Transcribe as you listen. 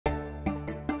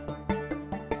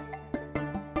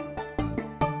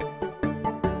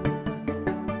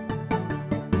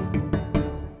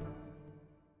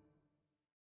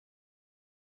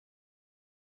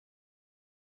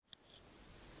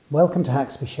Welcome to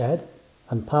Haxby Shed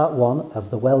and part 1 of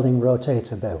the welding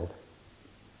rotator build.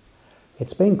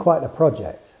 It's been quite a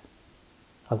project.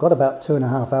 I've got about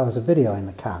 2.5 hours of video in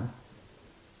the can.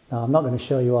 Now I'm not going to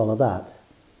show you all of that,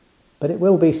 but it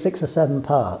will be 6 or 7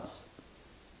 parts.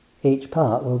 Each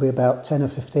part will be about 10 or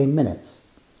 15 minutes,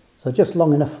 so just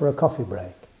long enough for a coffee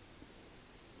break.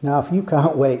 Now if you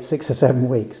can't wait 6 or 7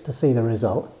 weeks to see the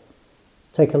result,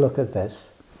 take a look at this.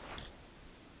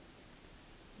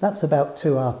 That's about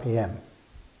 2 RPM.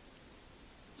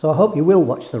 So I hope you will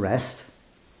watch the rest.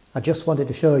 I just wanted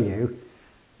to show you,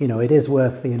 it is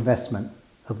worth the investment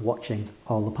of watching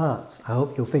all the parts. I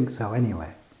hope you'll think so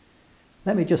anyway.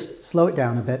 Let me just slow it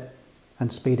down a bit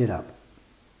and speed it up.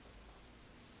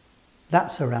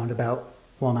 That's around about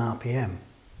 1 RPM.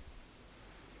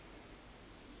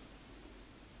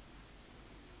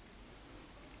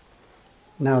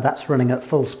 Now that's running at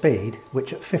full speed,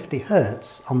 which at 50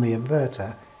 Hertz on the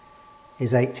inverter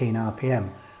is 18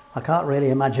 RPM. I can't really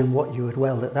imagine what you would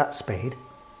weld at that speed,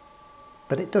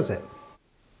 but it does it.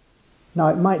 Now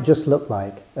it might just look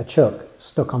like a chuck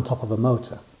stuck on top of a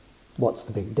motor. What's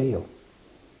the big deal?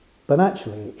 But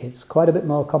actually it's quite a bit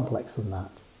more complex than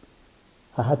that.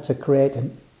 I had to create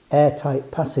an airtight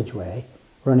passageway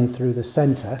running through the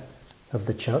centre of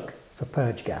the chuck for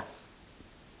purge gas.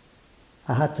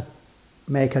 I had to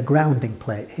make a grounding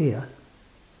plate here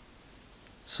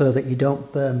so that you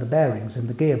don't burn the bearings in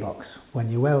the gearbox when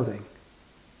you're welding.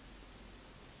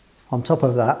 On top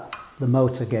of that, the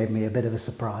motor gave me a bit of a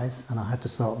surprise and I had to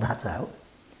sort that out.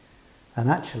 And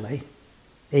actually,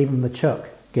 even the chuck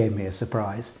gave me a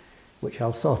surprise, which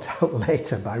I'll sort out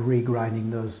later by regrinding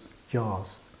those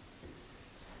jaws.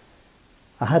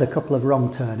 I had a couple of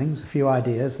wrong turnings, a few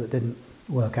ideas that didn't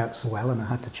work out so well, and I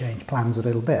had to change plans a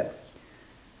little bit.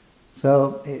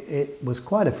 So it was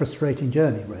quite a frustrating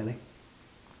journey, really.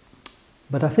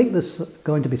 But I think there's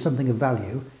going to be something of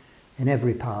value in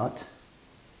every part,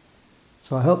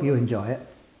 so I hope you enjoy it.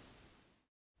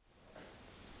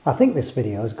 I think this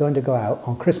video is going to go out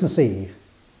on Christmas Eve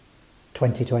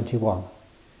 2021.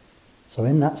 So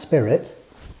in that spirit,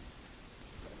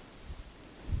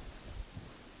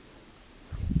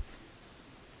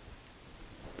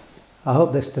 I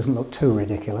hope this doesn't look too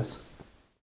ridiculous.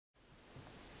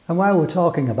 And while we're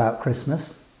talking about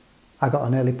Christmas, I got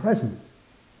an early present.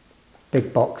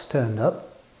 Big box turned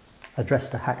up,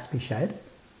 addressed to Haxby Shed.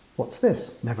 What's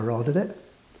this? Never ordered it.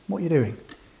 What are you doing?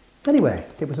 Anyway,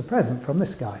 it was a present from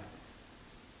this guy,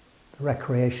 the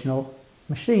recreational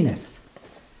machinist.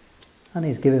 And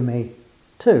he's given me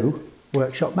 2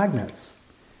 workshop magnets,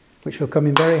 which will come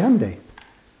in very handy.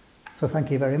 So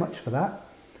thank you very much for that.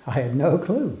 I had no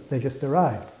clue, they just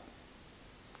arrived.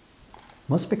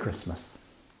 Must be Christmas.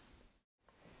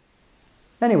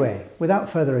 Anyway, without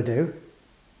further ado,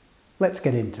 let's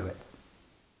get into it.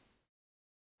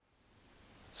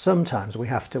 Sometimes we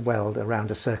have to weld around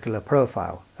a circular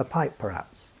profile, a pipe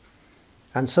perhaps,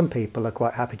 and some people are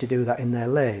quite happy to do that in their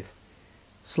lathe.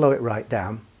 Slow it right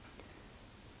down,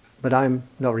 but I'm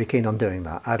not really keen on doing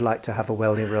that. I'd like to have a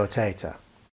welding rotator.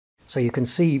 So you can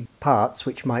see parts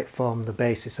which might form the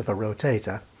basis of a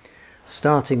rotator,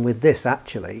 starting with this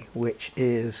actually, which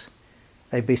is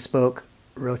a Bespoke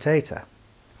rotator.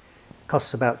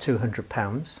 Costs about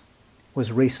 £200,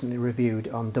 was recently reviewed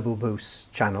on Double Boost's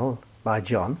channel by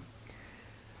John,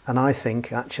 and I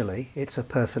think actually it's a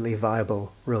perfectly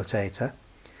viable rotator.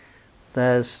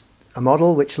 There's a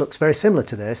model which looks very similar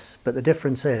to this, but the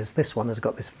difference is this one has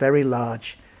got this very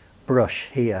large brush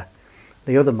here.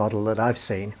 The other model that I've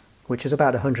seen, which is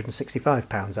about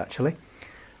 £165 actually,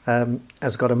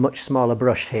 has got a much smaller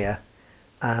brush here,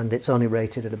 and it's only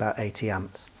rated at about 80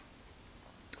 amps.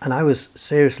 And I was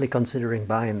seriously considering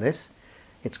buying this.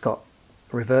 It's got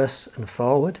reverse and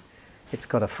forward. It's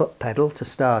got a foot pedal to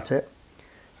start it.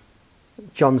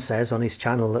 John says on his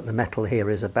channel that the metal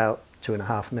here is about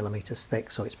 2.5 millimeters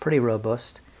thick, so it's pretty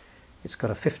robust. It's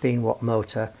got a 15-watt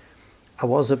motor. I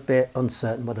was a bit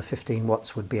uncertain whether 15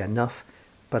 watts would be enough,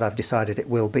 but I've decided it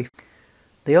will be.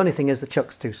 The only thing is the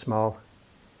chuck's too small,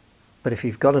 but if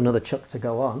you've got another chuck to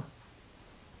go on,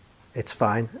 it's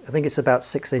fine. I think it's about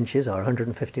 6 inches or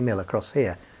 150 mil across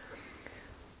here.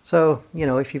 So,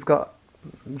 if you've got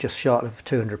just short of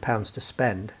 £200 to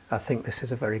spend, I think this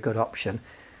is a very good option.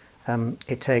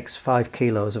 It takes 5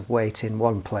 kilos of weight in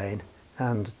one plane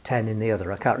and 10 in the other.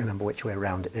 I can't remember which way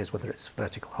around it is, whether it's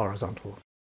vertical or horizontal.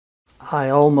 I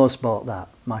almost bought that.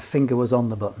 My finger was on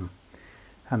the button,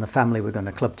 and the family were going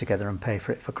to club together and pay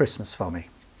for it for Christmas for me.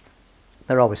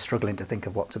 They're always struggling to think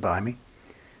of what to buy me.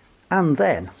 And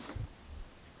then,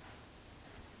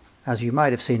 as you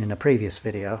might have seen in a previous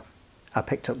video, I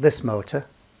picked up this motor,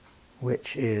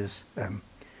 which is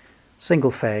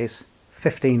single phase,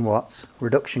 15 watts,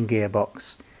 reduction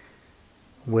gearbox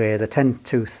with a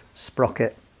 10-tooth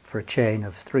sprocket for a chain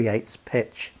of 3/8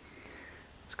 pitch.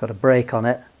 It's got a brake on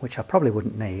it, which I probably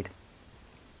wouldn't need.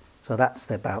 So that's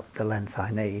about the length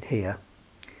I need here.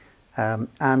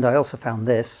 And I also found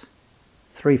this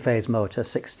 3-phase motor,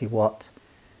 60 watt,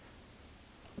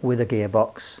 with a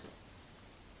gearbox,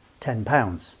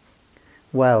 £10.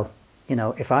 Well, you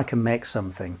know, if I can make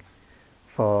something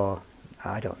for,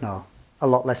 I don't know, a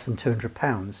lot less than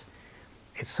 £200,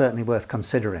 it's certainly worth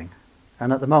considering.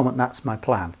 And at the moment, that's my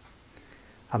plan.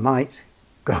 I might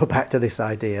go back to this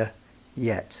idea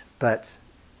yet, but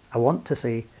I want to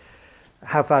see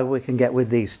how far we can get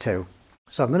with these two.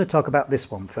 So I'm going to talk about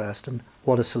this one first and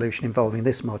what a solution involving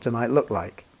this motor might look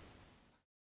like.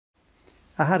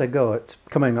 I had a go at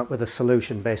coming up with a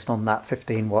solution based on that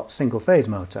 15 watt single phase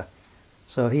motor.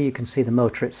 So here you can see the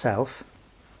motor itself.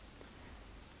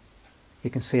 You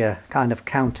can see a kind of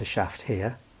counter shaft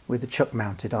here with the chuck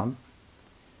mounted on.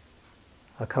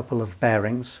 A couple of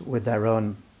bearings with their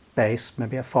own base,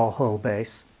 maybe a 4-hole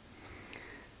base.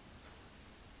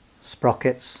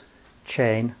 Sprockets,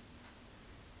 chain.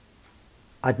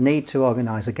 I'd need to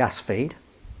organise a gas feed.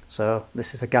 So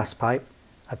this is a gas pipe.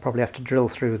 I'd probably have to drill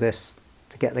through this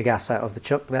to get the gas out of the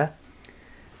chuck there.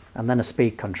 And then a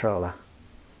speed controller.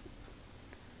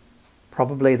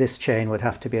 Probably this chain would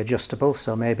have to be adjustable,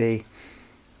 so maybe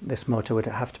this motor would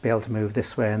have to be able to move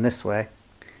this way and this way.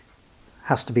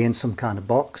 Has to be in some kind of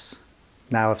box.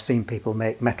 Now I've seen people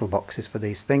make metal boxes for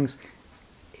these things.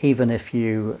 Even if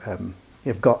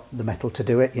you've got the metal to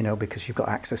do it, you know, because you've got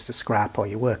access to scrap or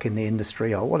you work in the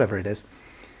industry or whatever it is,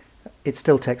 it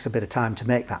still takes a bit of time to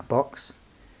make that box.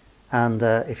 And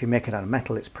if you make it out of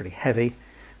metal, it's pretty heavy.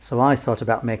 So I thought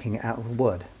about making it out of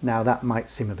wood. Now that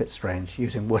might seem a bit strange,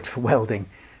 using wood for welding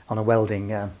on a welding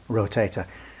rotator.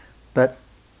 But,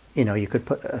 you know, you could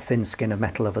put a thin skin of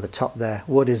metal over the top there.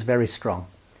 Wood is very strong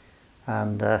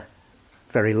and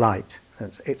very light.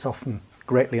 It's often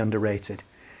greatly underrated.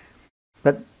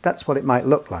 But that's what it might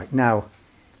look like. Now,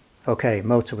 okay,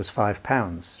 motor was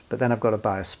 £5, but then I've got to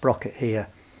buy a sprocket here.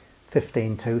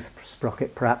 15-tooth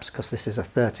sprocket perhaps, because this is a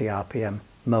 30 RPM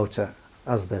motor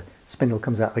as the spindle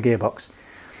comes out of the gearbox.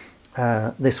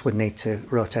 This would need to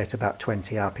rotate about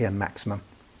 20 RPM maximum.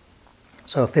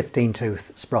 So a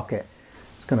 15-tooth sprocket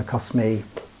is going to cost me,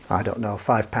 I don't know,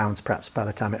 £5 perhaps by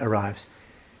the time it arrives.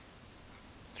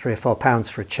 £3 or £4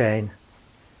 for a chain.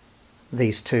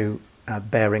 These two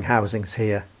bearing housings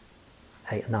here,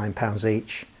 £8 or £9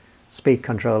 each. Speed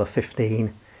controller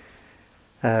 15.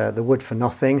 The wood for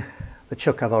nothing. The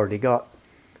chuck I've already got.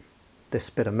 This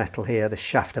bit of metal here, this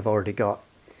shaft I've already got.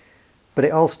 But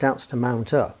it all starts to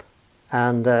mount up.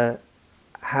 And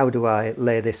how do I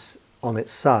lay this on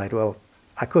its side? Well,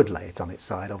 I could lay it on its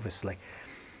side, obviously.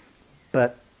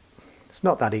 But it's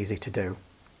not that easy to do.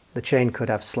 The chain could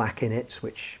have slack in it,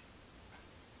 which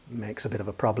makes a bit of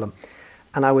a problem.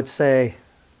 And I would say,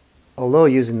 although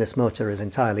using this motor is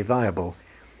entirely viable,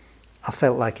 I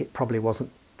felt like it probably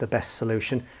wasn't the best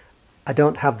solution. I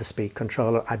don't have the speed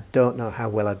controller. I don't know how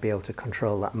well I'd be able to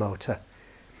control that motor,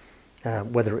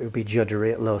 whether it would be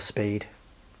juddery at low speed.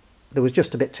 There was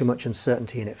just a bit too much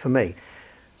uncertainty in it for me.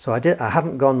 So I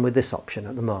haven't gone with this option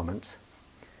at the moment.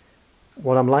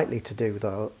 What I'm likely to do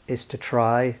though is to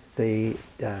try the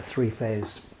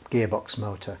 3-phase gearbox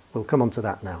motor. We'll come on to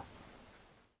that now.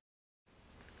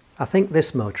 I think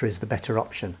this motor is the better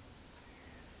option.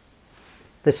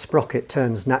 This sprocket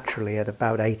turns naturally at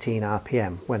about 18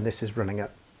 RPM when this is running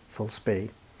at full speed.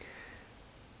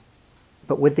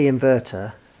 But with the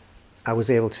inverter, I was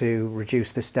able to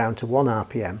reduce this down to 1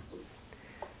 RPM,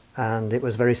 and it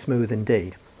was very smooth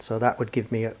indeed. So that would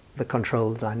give me the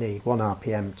control that I need, 1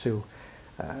 RPM to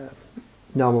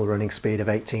normal running speed of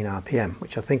 18 RPM,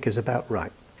 which I think is about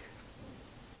right.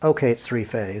 Okay, it's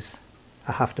 3-phase.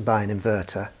 I have to buy an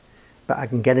inverter. But I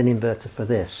can get an inverter for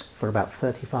this for about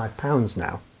 £35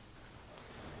 now.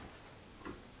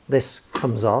 This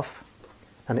comes off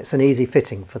and it's an easy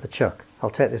fitting for the chuck. I'll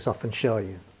take this off and show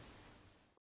you.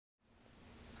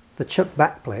 The chuck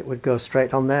backplate would go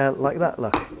straight on there like that,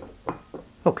 look.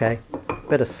 Okay,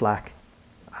 bit of slack.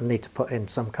 I need to put in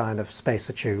some kind of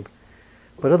spacer tube.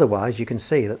 But otherwise you can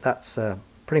see that that's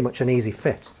pretty much an easy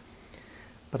fit.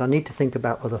 But I need to think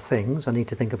about other things. I need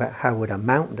to think about how would I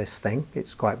mount this thing.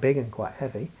 It's quite big and quite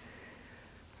heavy.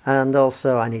 And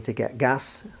also I need to get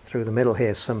gas through the middle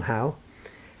here somehow.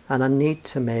 And I need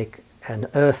to make an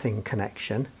earthing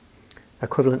connection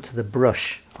equivalent to the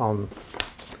brush on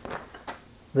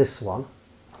this one.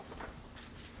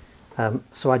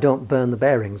 So I don't burn the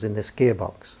bearings in this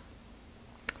gearbox.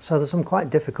 So there's some quite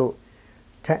difficult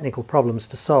technical problems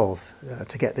to solve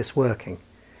to get this working.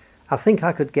 I think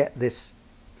I could get this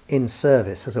in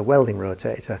service as a welding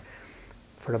rotator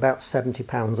for about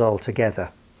 £70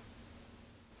 altogether.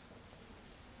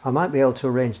 I might be able to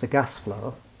arrange the gas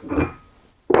flow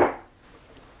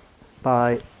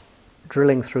by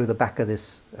drilling through the back of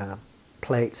this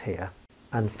plate here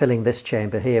and filling this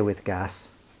chamber here with gas,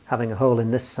 having a hole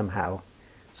in this somehow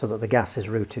so that the gas is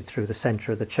routed through the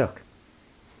centre of the chuck.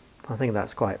 I think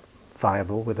that's quite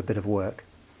viable with a bit of work.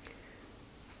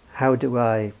 How do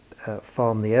I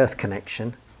form the earth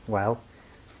connection? Well,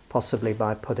 possibly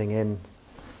by putting in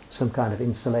some kind of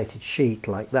insulated sheet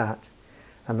like that,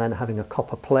 and then having a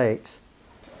copper plate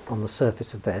on the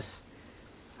surface of this.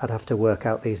 I'd have to work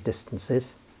out these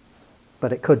distances,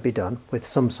 but it could be done with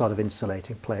some sort of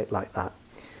insulating plate like that,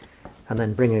 and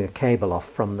then bringing a cable off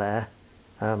from there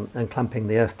and clamping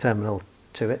the earth terminal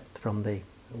to it from the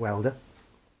welder.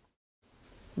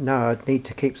 Now I'd need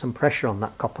to keep some pressure on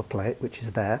that copper plate, which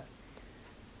is there,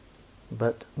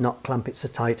 but not clamp it so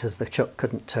tight as the chuck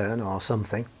couldn't turn or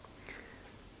something.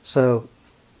 So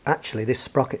actually this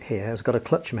sprocket here has got a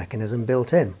clutch mechanism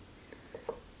built in.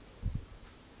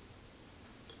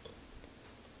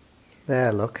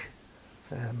 There, look,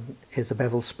 is a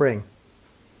bevel spring.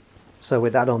 So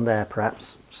with that on there,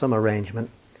 perhaps some arrangement,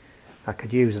 I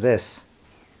could use this,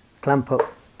 clamp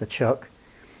up the chuck,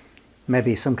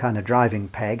 maybe some kind of driving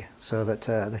peg so that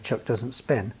the chuck doesn't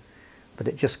spin, but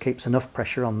it just keeps enough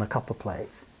pressure on the copper plate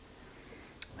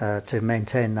to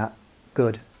maintain that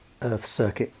good earth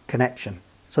circuit connection.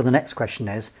 So the next question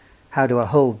is, how do I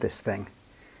hold this thing?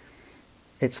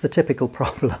 It's the typical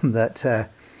problem that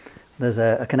there's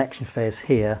a connection face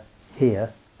here,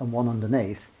 here, and one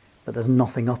underneath, but there's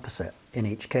nothing opposite in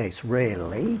each case,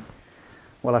 really.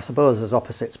 Well, I suppose there's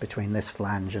opposites between this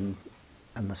flange and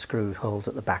the screw holes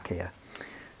at the back here.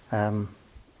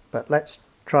 But let's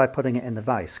try putting it in the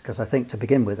vise, because I think to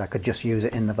begin with I could just use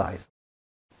it in the vise.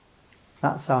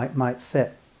 That's how it might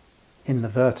sit in the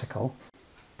vertical.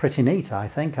 Pretty neat, I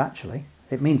think, actually.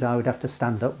 It means I would have to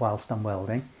stand up whilst I'm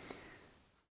welding.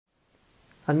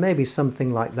 And maybe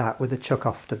something like that with a chuck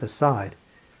off to the side.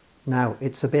 Now,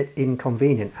 it's a bit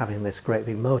inconvenient having this great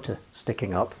big motor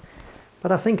sticking up,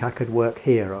 but I think I could work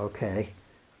here okay.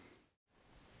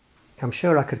 I'm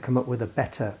sure I could come up with a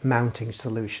better mounting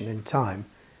solution in time,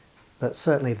 but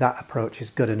certainly that approach is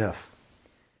good enough.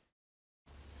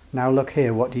 Now look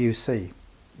here, what do you see?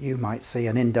 You might see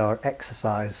an indoor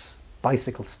exercise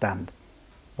bicycle stand.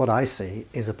 What I see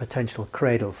is a potential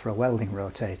cradle for a welding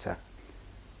rotator.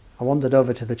 I wandered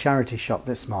over to the charity shop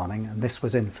this morning and this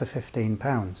was in for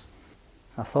 £15.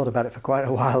 I thought about it for quite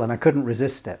a while and I couldn't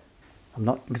resist it. I'm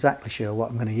not exactly sure what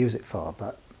I'm going to use it for,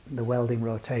 but the welding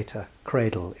rotator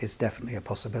cradle is definitely a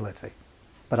possibility.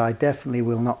 But I definitely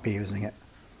will not be using it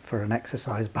for an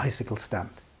exercise bicycle stand.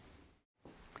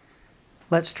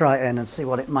 Let's try it in and see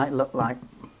what it might look like.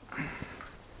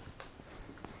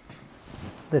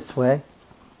 This way,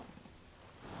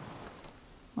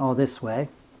 or this way,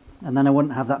 and then I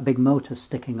wouldn't have that big motor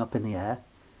sticking up in the air.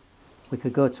 We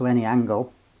could go to any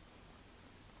angle.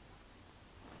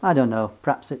 I don't know,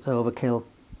 perhaps it's overkill,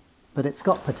 but it's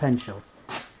got potential.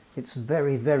 It's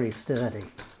very, very sturdy.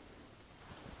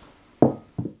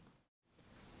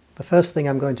 The first thing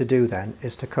I'm going to do then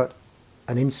is to cut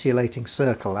an insulating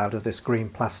circle out of this green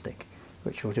plastic,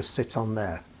 which will just sit on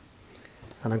there.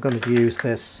 And I'm going to use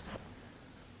this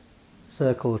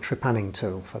circle trepanning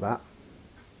tool for that.